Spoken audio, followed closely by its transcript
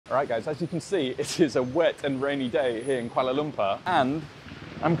All right, guys, as you can see, it is a wet and rainy day here in Kuala Lumpur, and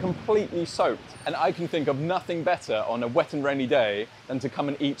I'm completely soaked. And I can think of nothing better on a wet and rainy day than to come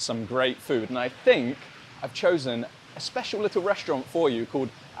and eat some great food. And I think I've chosen a special little restaurant for you called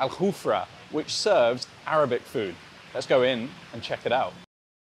Alhufra, which serves Arabic food. Let's go in and check it out.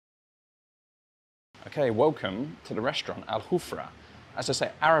 Okay, welcome to the restaurant Alhufra. As I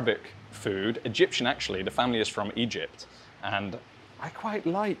say, Arabic food, Egyptian actually, the family is from Egypt. And I quite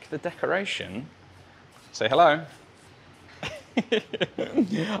like the decoration. Say hello.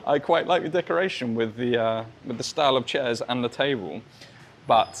 I quite like the decoration with the style of chairs and the table.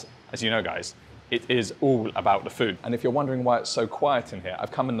 But as you know, guys, it is all about the food. And if you're wondering why it's so quiet in here,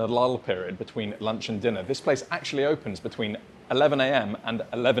 I've come in the lull period between lunch and dinner. This place actually opens between 11 a.m. and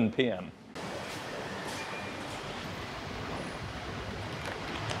 11 p.m.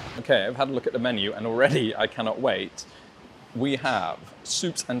 Okay, I've had a look at the menu and already I cannot wait. We have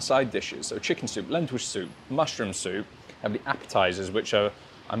soups and side dishes, so chicken soup, lentil soup, mushroom soup. I have the appetizers, which I'm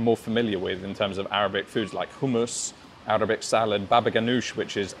more familiar with in terms of Arabic foods like hummus, Arabic salad, baba ganoush,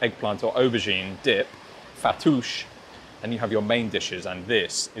 which is eggplant or aubergine dip, fattoush, and you have your main dishes, and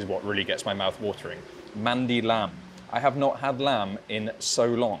this is what really gets my mouth watering. Mandi lamb. I have not had lamb in so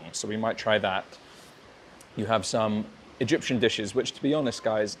long, so we might try that. You have some Egyptian dishes, which to be honest,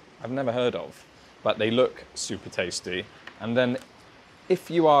 guys, I've never heard of, but they look super tasty. And then if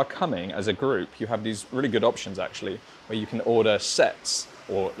you are coming as a group, you have these really good options actually, where you can order sets,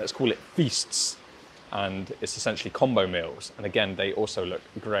 or let's call it feasts. And it's essentially combo meals. And again, they also look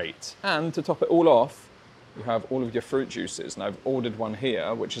great. And to top it all off, you have all of your fruit juices. And I've ordered one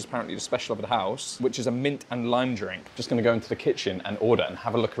here, which is apparently the special of the house, which is a mint and lime drink. Just gonna go into the kitchen and order and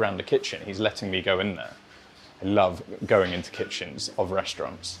have a look around the kitchen. He's letting me go in there. I love going into kitchens of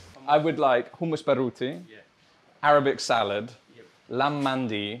restaurants. I would like hummus baruti, Arabic salad, lamb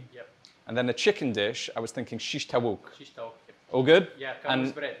mandi, and then a chicken dish. I was thinking shish tawuk. All good? Yeah, come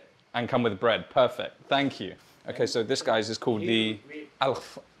with bread. And come with bread. Perfect. Thank you. Okay, so this guy's is called the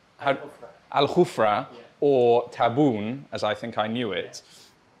Alhufra, or taboon, as I think I knew it.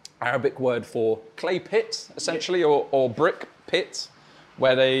 Arabic word for clay pit, essentially, or brick pit,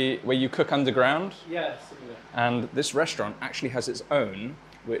 where you cook underground. Yeah. And this restaurant actually has its own,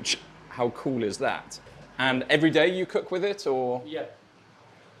 which, how cool is that? And every day you cook with it, or? Yeah.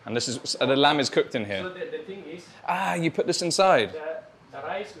 And this is, the lamb is cooked in here. So the thing is, you put this inside. the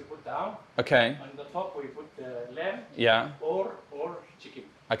rice we put down. Okay. On the top we put the lamb. Yeah. Or chicken.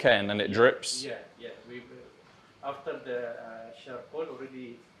 Okay, and then it drips. Yeah. We after the charcoal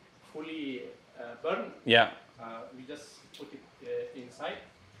already fully burned. Yeah. We just put it inside.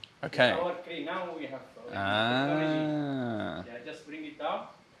 Okay. Our tray now we have. Ah. Yeah, just bring it down,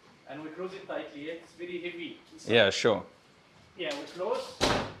 and we close it tightly. It's very heavy. Yeah, sure. Yeah, we close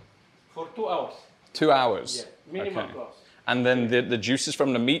for 2 hours. 2 hours. Yeah, minimum Okay. close. And then the juices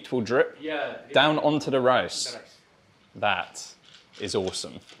from the meat will drip down onto the rice. That is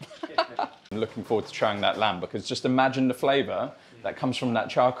awesome. I'm looking forward to trying that lamb, because just imagine the flavor that comes from that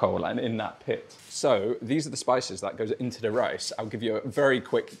charcoal and in that pit. So these are the spices that goes into the rice. I'll give you a very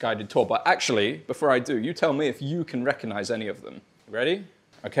quick guided tour, but actually, before I do, you tell me if you can recognize any of them. Ready?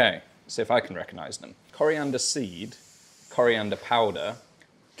 Okay, see if I can recognize them. Coriander seed, coriander powder,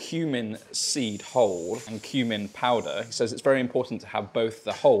 cumin seed whole, and cumin powder. He says it's very important to have both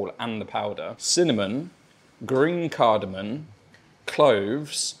the whole and the powder. Cinnamon, green cardamom,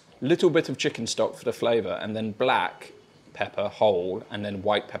 cloves, little bit of chicken stock for the flavor, and then black pepper whole, and then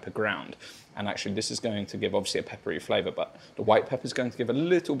white pepper ground. And actually this is going to give obviously a peppery flavor, but the white pepper is going to give a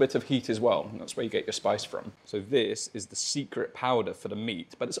little bit of heat as well. And that's where you get your spice from. So this is the secret powder for the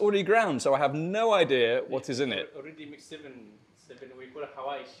meat, but it's already ground, so I have no idea what is in it. Already mixed seven, we call it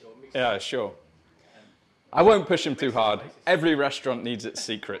Hawaii. Yeah, sure. I won't push him too hard. Every restaurant needs its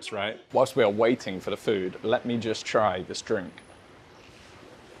secrets, right? Whilst we are waiting for the food, let me just try this drink.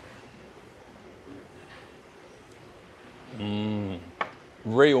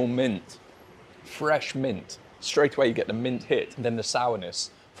 Real mint, fresh mint. Straight away you get the mint hit, and then the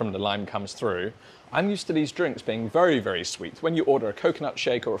sourness from the lime comes through. I'm used to these drinks being very, very sweet. When you order a coconut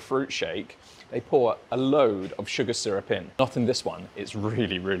shake or a fruit shake, they pour a load of sugar syrup in. Not in this one, it's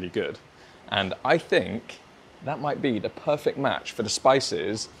really, really good. And I think that might be the perfect match for the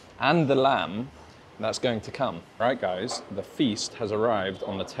spices and the lamb that's going to come. Right, guys, the feast has arrived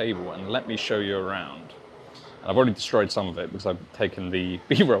on the table, and let me show you around. I've already destroyed some of it because I've taken the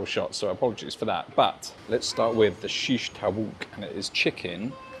B-roll shot, so apologies for that. But let's start with the shish tawuk, and it is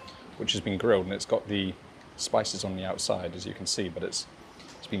chicken, which has been grilled, and it's got the spices on the outside, as you can see, but it's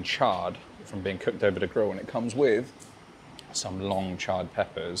been charred from being cooked over the grill, and it comes with some long charred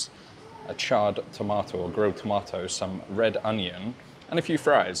peppers, a charred tomato or grilled tomato, some red onion, and a few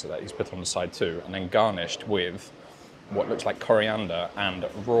fries that he's put on the side too, and then garnished with what looks like coriander and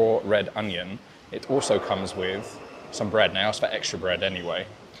raw red onion. It also comes with some bread, and I asked for extra bread anyway.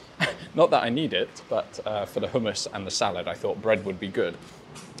 Not that I need it, but for the hummus and the salad, I thought bread would be good.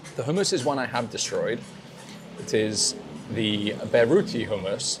 The hummus is one I have destroyed. It is the Beruti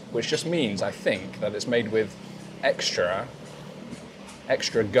hummus, which just means, I think, that it's made with extra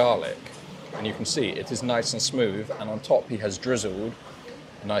garlic. And you can see it is nice and smooth, and on top he has drizzled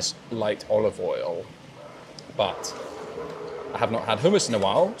a nice light olive oil. But I have not had hummus in a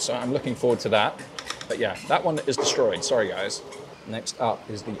while, so I'm looking forward to that. But yeah, that one is destroyed, sorry guys. Next up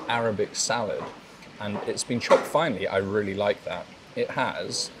is the Arabic salad, and it's been chopped finely. I really like that. It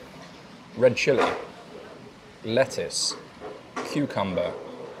has red chili, lettuce, cucumber,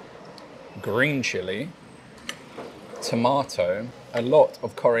 green chili, tomato, a lot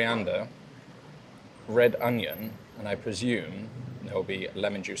of coriander, red onion, and I presume there'll be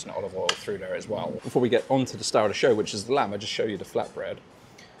lemon juice and olive oil through there as well. Before we get on to the star of the show, which is the lamb, I'll just show you the flatbread.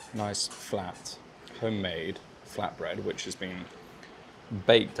 Nice, flat, homemade flatbread, which has been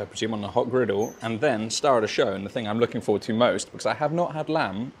baked, I presume, on a hot griddle, and then star of the show, and the thing I'm looking forward to most, because I have not had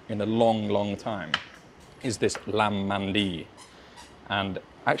lamb in a long, long time, is this lamb mandi. And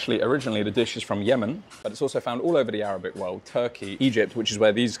actually, originally the dish is from Yemen, but it's also found all over the Arabic world, Turkey, Egypt, which is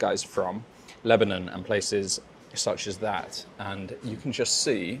where these guys are from, Lebanon, and places such as that. And you can just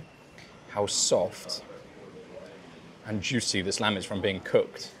see how soft and juicy this lamb is from being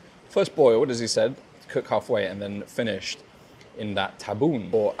cooked. First boiled, as he said, cooked halfway, and then finished in that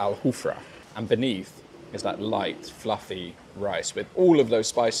taboon or Alhufra. And beneath is that light, fluffy rice with all of those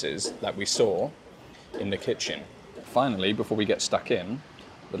spices that we saw in the kitchen. Finally, before we get stuck in,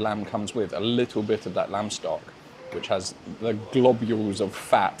 the lamb comes with a little bit of that lamb stock, which has the globules of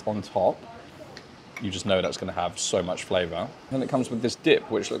fat on top. You just know that's going to have so much flavour. Then it comes with this dip,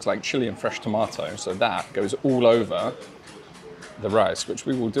 which looks like chili and fresh tomato, so that goes all over the rice, which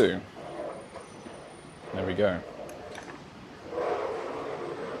we will do. There we go.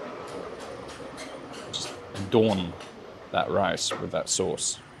 Just adorn that rice with that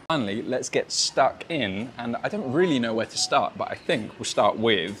sauce. Finally, let's get stuck in, and I don't really know where to start, but I think we'll start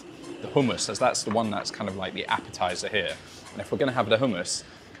with the hummus, as that's the one that's kind of like the appetizer here. And if we're going to have the hummus,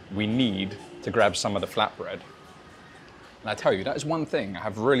 we need to grab some of the flatbread. And I tell you, that is one thing I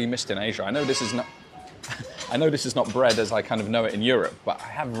have really missed in Asia. I know this is not, I know this is not bread as I kind of know it in Europe, but I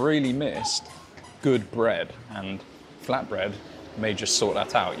have really missed good bread, and flatbread may just sort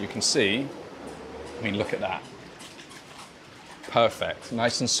that out. You can see, I mean, look at that. Perfect,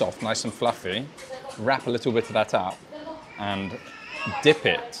 nice and soft, nice and fluffy. Wrap a little bit of that up and dip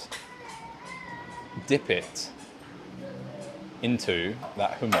it into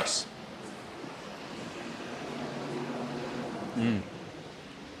that hummus.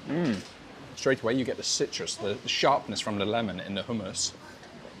 Straight away you get the citrus, the sharpness from the lemon in the hummus.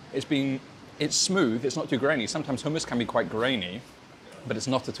 It's smooth, it's not too grainy. Sometimes hummus can be quite grainy, but it's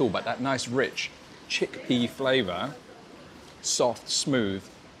not at all. But that nice rich chickpea flavour, soft, smooth,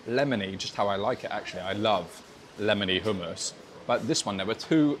 lemony, just how I like it actually. I love lemony hummus. But this one, there were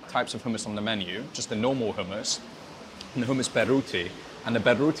two types of hummus on the menu, just the normal hummus and the hummus Beruti. And the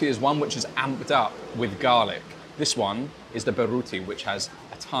Beruti is one which is amped up with garlic. This one is the Beruti, which has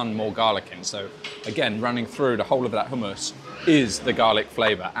a ton more garlic in. So again, running through the whole of that hummus is the garlic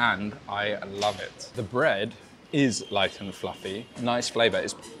flavour, and I love it. The bread is light and fluffy, nice flavour.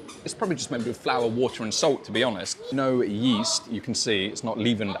 It's probably just made with flour, water and salt, to be honest. No yeast, you can see it's not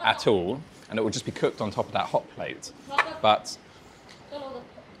leavened at all, and it will just be cooked on top of that hot plate. But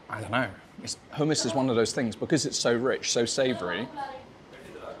I don't know, hummus is one of those things, because it's so rich, so savoury,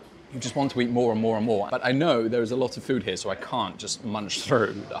 you just want to eat more and more and more. But I know there is a lot of food here, so I can't just munch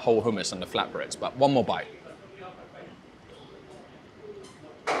through the whole hummus and the flatbreads, but one more bite.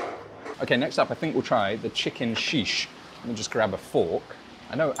 Okay, next up I think we'll try the chicken shish. Let me just grab a fork.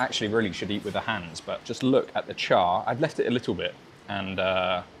 I know actually really should eat with the hands, but just look at the char. I've left it a little bit, and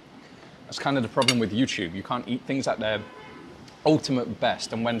that's kind of the problem with YouTube. You can't eat things at their ultimate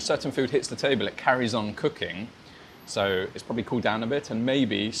best, and when certain food hits the table, it carries on cooking. So it's probably cooled down a bit and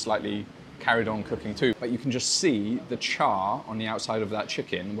maybe slightly carried on cooking too. But you can just see the char on the outside of that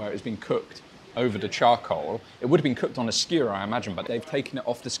chicken where it's been cooked over the charcoal. It would have been cooked on a skewer, I imagine, but they've taken it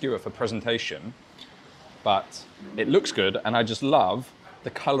off the skewer for presentation. But it looks good, and I just love the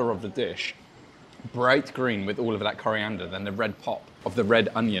colour of the dish. Bright green with all of that coriander, then the red pop of the red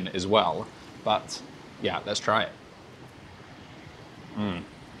onion as well. But yeah, let's try it.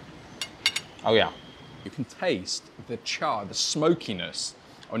 Oh yeah. You can taste the char, the smokiness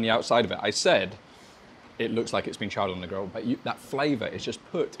on the outside of it. I said it looks like it's been charred on the grill, but that flavour is just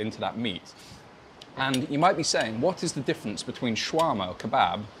put into that meat. And you might be saying, what is the difference between shawarma or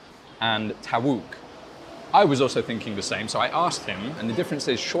kebab and tawuk? I was also thinking the same, so I asked him, and the difference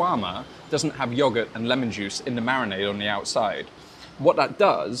is shawarma doesn't have yogurt and lemon juice in the marinade on the outside. What that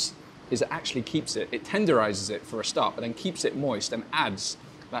does is it actually keeps it, it tenderizes it for a start, but then keeps it moist and adds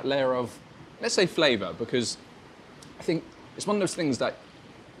that layer of, let's say, flavour, because I think it's one of those things that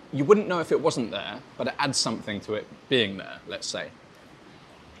you wouldn't know if it wasn't there, but it adds something to it being there, let's say.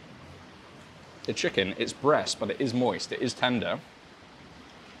 The chicken, it's breast, but it is moist, it is tender.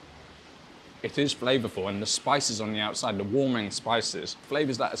 It is flavourful, and the spices on the outside, the warming spices,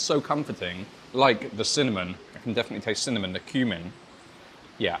 flavours that are so comforting, like the cinnamon. I can definitely taste cinnamon, the cumin.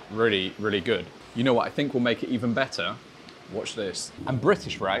 Yeah, really, really good. You know what I think will make it even better? Watch this. I'm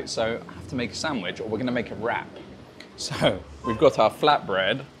British, right? So I have to make a sandwich, or we're gonna make a wrap. So we've got our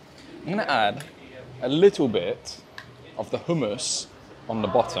flatbread. I'm gonna add a little bit of the hummus on the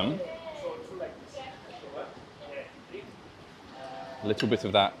bottom. A little bit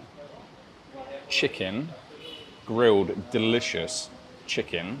of that chicken, grilled, delicious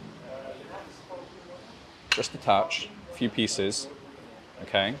chicken. Just a touch, a few pieces,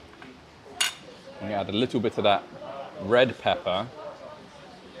 okay? And we add a little bit of that red pepper,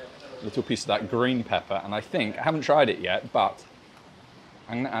 a little piece of that green pepper, and I think, I haven't tried it yet, but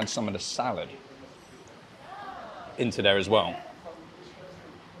I'm gonna add some of the salad into there as well.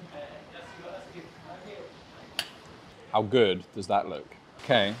 How good does that look?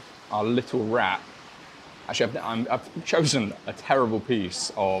 Okay, our little wrap. Actually, I've chosen a terrible piece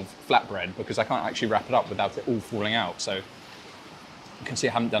of flatbread because I can't actually wrap it up without it all falling out. So you can see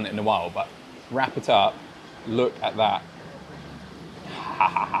I haven't done it in a while, but wrap it up, look at that.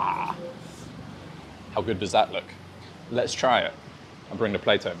 How good does that look? Let's try it. I'll bring the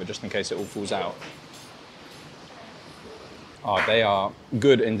plate over just in case it all falls out. Oh, they are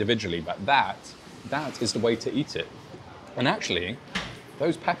good individually, but that is the way to eat it. And actually,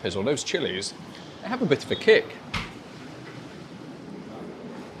 those peppers or those chilies, they have a bit of a kick.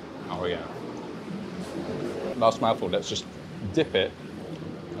 Oh yeah. Last mouthful, let's just dip it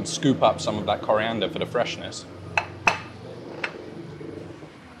and scoop up some of that coriander for the freshness.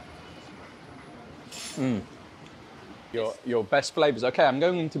 Your best flavors. Okay, I'm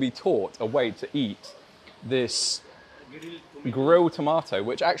going to be taught a way to eat this grilled tomato,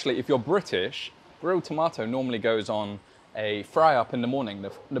 which actually, if you're British, grilled tomato normally goes on a fry up in the morning,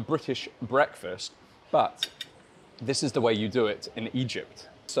 the British breakfast, but this is the way you do it in Egypt.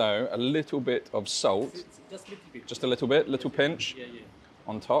 So a little bit of salt, Just a little bit. just a little bit, little pinch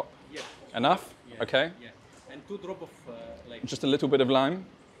on top. Yeah. Enough? Yeah. Okay. Yeah. And 2 drops of like. Just a little bit of lime.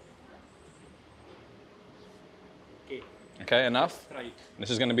 Okay. Okay, enough? Try it. This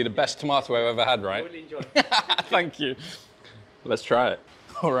is going to be the best tomato I've ever had, right? You will enjoy. Thank you. Let's try it.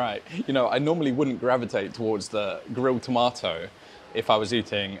 All right. You know, I normally wouldn't gravitate towards the grilled tomato if I was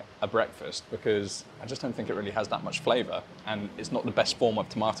eating a breakfast because I just don't think it really has that much flavor and it's not the best form of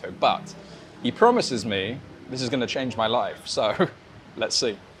tomato. But he promises me this is going to change my life. So let's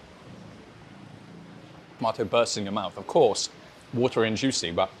see. Tomato bursts in your mouth. Of course, watery and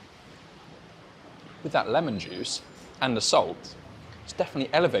juicy, but with that lemon juice and the salt, it's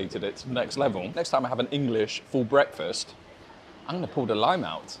definitely elevated it to the next level. Next time I have an English full breakfast, I'm going to pull the lime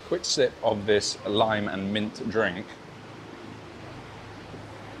out. Quick sip of this lime and mint drink.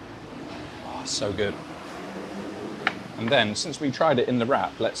 Oh, so good. And then, since we tried it in the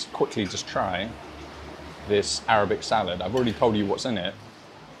wrap, let's quickly just try this Arabic salad. I've already told you what's in it.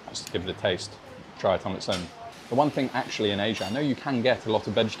 Let's give it a taste. Try it on its own. The one thing actually in Asia, I know you can get a lot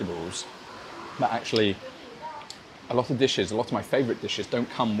of vegetables, but actually a lot of dishes, a lot of my favorite dishes don't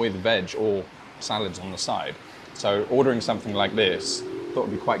come with veg or salads on the side. So ordering something like this, I thought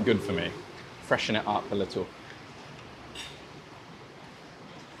would be quite good for me. Freshen it up a little.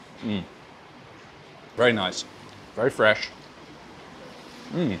 Very nice, very fresh.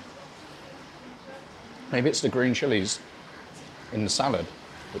 Maybe it's the green chilies in the salad,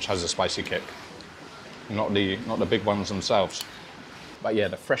 which has a spicy kick. Not the big ones themselves. But yeah,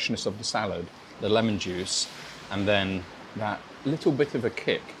 the freshness of the salad, the lemon juice, and then that little bit of a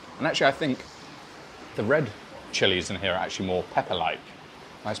kick. And actually I think the red chilies in here are actually more pepper-like.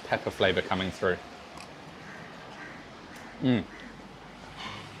 Nice pepper flavour coming through.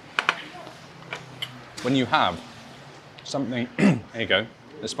 When you have something, there you go,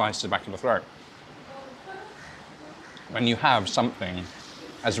 the spice is back in the throat. When you have something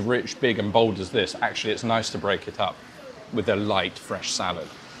as rich, big and bold as this, actually it's nice to break it up with a light, fresh salad.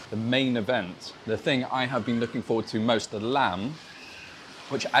 the main event, the thing I have been looking forward to most, the lamb,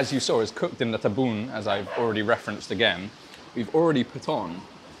 which as you saw is cooked in the tabbouleh, as I've already referenced again. We've already put on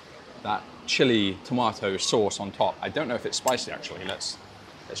that chili tomato sauce on top. I don't know if it's spicy actually. Let's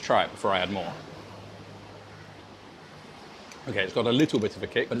try it before I add more. Okay, it's got a little bit of a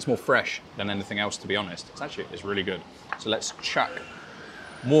kick, but it's more fresh than anything else, to be honest. It's really good. So let's chuck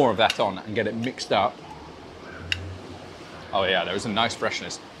more of that on and get it mixed up. Oh yeah, there is a nice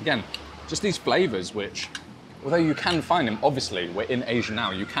freshness. Again, just these flavors which, although you can find them, obviously we're in Asia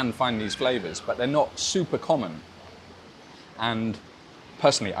now, you can find these flavors, but they're not super common. And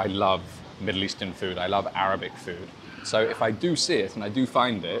personally, I love Middle Eastern food, I love Arabic food. So if I do see it and I do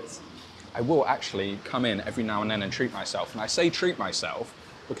find it, I will actually come in every now and then and treat myself. And I say treat myself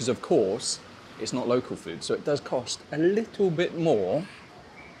because of course, it's not local food, so it does cost a little bit more.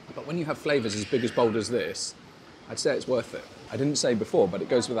 But when you have flavors as big as bold as this, I'd say it's worth it. I didn't say before, but it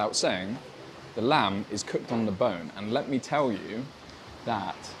goes without saying, the lamb is cooked on the bone. And let me tell you,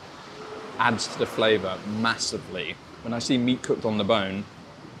 that adds to the flavor massively. When I see meat cooked on the bone,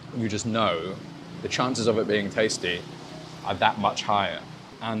 you just know the chances of it being tasty are that much higher.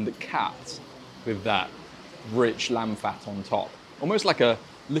 And the cat with that rich lamb fat on top, almost like a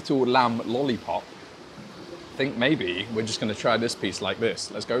little lamb lollipop. I think maybe we're just going to try this piece like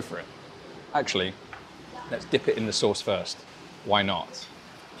this. Let's go for it. Actually, let's dip it in the sauce first. Why not?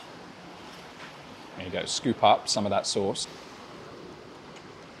 There you go, scoop up some of that sauce.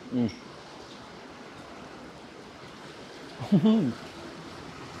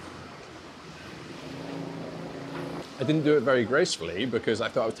 I didn't do it very gracefully because I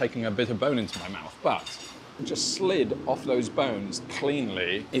thought I was taking a bit of bone into my mouth, but it just slid off those bones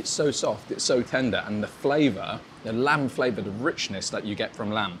cleanly. It's so soft, it's so tender, and the flavor, the lamb flavor, the richness that you get from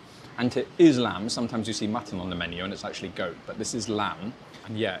lamb. And it is lamb. Sometimes you see mutton on the menu and it's actually goat, but this is lamb.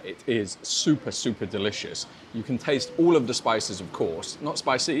 And yeah, it is super, super delicious. You can taste all of the spices, of course. Not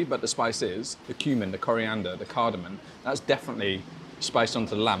spicy, but the spice is. The cumin, the coriander, the cardamom. That's definitely spiced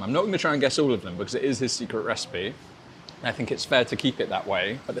onto the lamb. I'm not going to try and guess all of them because it is his secret recipe. I think it's fair to keep it that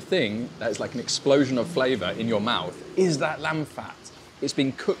way. But the thing that is like an explosion of flavor in your mouth is that lamb fat. It's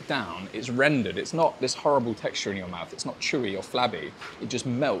been cooked down, it's rendered. It's not this horrible texture in your mouth. It's not chewy or flabby. It just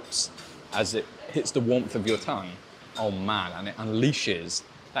melts as it hits the warmth of your tongue. Oh man, and it unleashes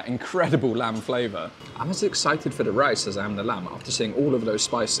that incredible lamb flavor. I'm as excited for the rice as I am the lamb after seeing all of those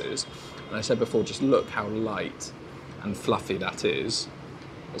spices. And I said before, just look how light and fluffy that is.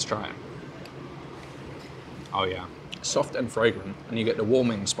 Let's try it. Oh yeah. Soft and fragrant, and you get the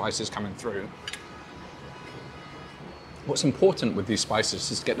warming spices coming through. What's important with these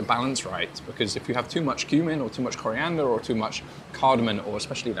spices is to get the balance right, because if you have too much cumin or too much coriander or too much cardamom, or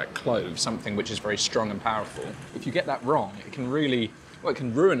especially that clove, something which is very strong and powerful, if you get that wrong, it can really, well, it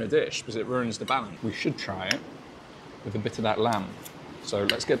can ruin a dish because it ruins the balance. We should try it with a bit of that lamb. So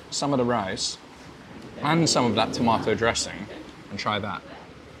let's get some of the rice and some of that tomato dressing and try that.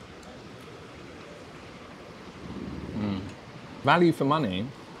 Value for money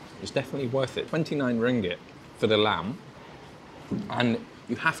is definitely worth it. 29 ringgit for the lamb. And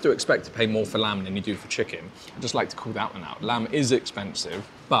you have to expect to pay more for lamb than you do for chicken. I'd just like to call that one out. Lamb is expensive,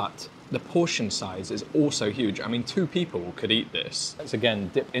 but the portion size is also huge. I mean, 2 people could eat this. Let's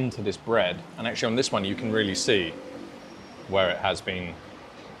again dip into this bread. And actually on this one, you can really see where it has been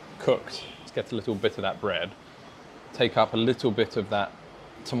cooked. Let's get a little bit of that bread. Take up a little bit of that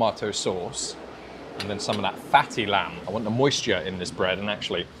tomato sauce. And then some of that fatty lamb. I want the moisture in this bread, and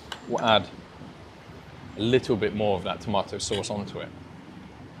actually we'll add a little bit more of that tomato sauce onto it.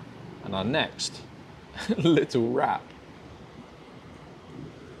 And our next little wrap.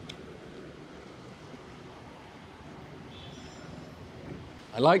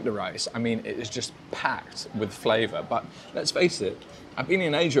 I like the rice. I mean, it is just packed with flavor, but let's face it, I've been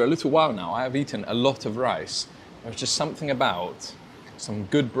in Asia a little while now. I have eaten a lot of rice. There's just something about some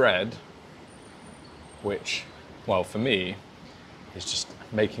good bread which, well, for me, is just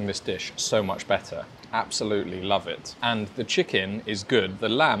making this dish so much better. Absolutely love it. And the chicken is good, the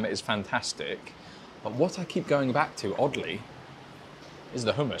lamb is fantastic, but what I keep going back to, oddly, is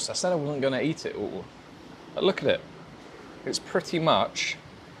the hummus. I said I wasn't going to eat it all, but look at it. It's pretty much,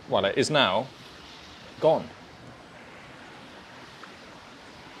 well, it is now, gone.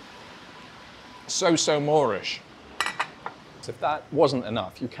 So Moorish. If that wasn't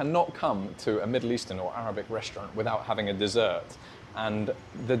enough, you cannot come to a Middle Eastern or Arabic restaurant without having a dessert. And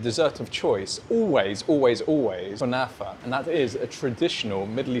the dessert of choice, always, kunafa. And that is a traditional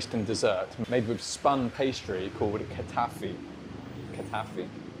Middle Eastern dessert made with spun pastry called katafi. Katafi?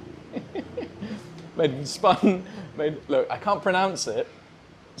 Look, I can't pronounce it,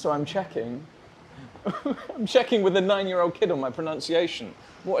 So I'm checking. I'm checking with a 9-year-old kid on my pronunciation.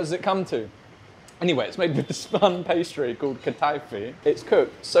 What does it come to? Anyway, it's made with the spun pastry called kataifi. It's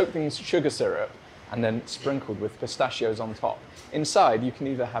cooked, soaked in sugar syrup, and then sprinkled with pistachios on top. Inside, you can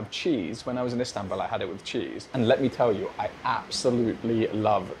either have cheese. When I was in Istanbul, I had it with cheese. And let me tell you, I absolutely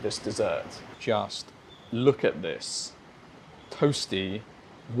love this dessert. Just look at this toasty,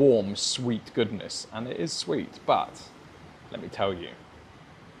 warm, sweet goodness. And it is sweet, but let me tell you,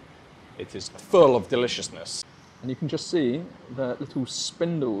 it is full of deliciousness. And you can just see the little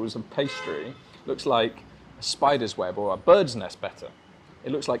spindles of pastry. Looks like a spider's web or a bird's nest better.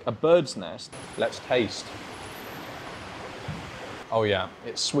 It looks like a bird's nest. Let's taste. Oh yeah,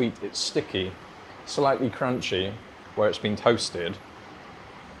 it's sweet, it's sticky, slightly crunchy where it's been toasted.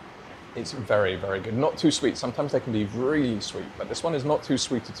 It's very, very good. Not too sweet. Sometimes they can be really sweet, but this one is not too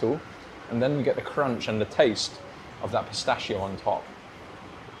sweet at all. And then you get the crunch and the taste of that pistachio on top.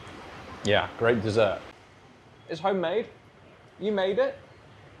 Yeah, great dessert. It's homemade. You made it.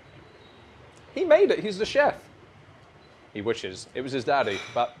 He made it, he's the chef. He wishes. It was his daddy,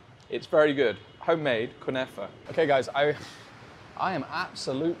 but it's very good. Homemade kunefa. Okay guys, I am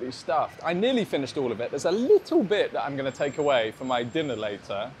absolutely stuffed. I nearly finished all of it. There's a little bit that I'm gonna take away for my dinner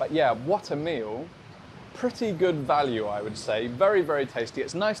later. But yeah, what a meal. Pretty good value, I would say. Very, very tasty.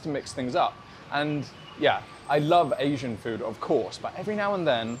 It's nice to mix things up. And yeah, I love Asian food, of course, but every now and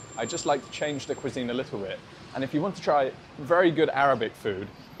then, I just like to change the cuisine a little bit. And if you want to try very good Arabic food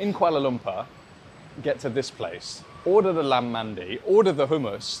in Kuala Lumpur, get to this place. Order the lamb mandi, order the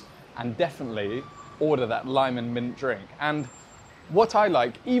hummus, and definitely order that lime and mint drink. And what I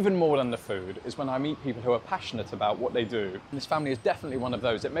like even more than the food is when I meet people who are passionate about what they do. And this family is definitely one of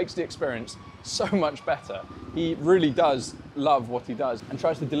those. It makes the experience so much better. He really does love what he does and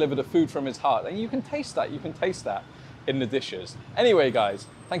tries to deliver the food from his heart. And you can taste that in the dishes. Anyway, guys,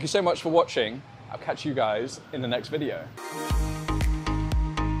 thank you so much for watching. I'll catch you guys in the next video.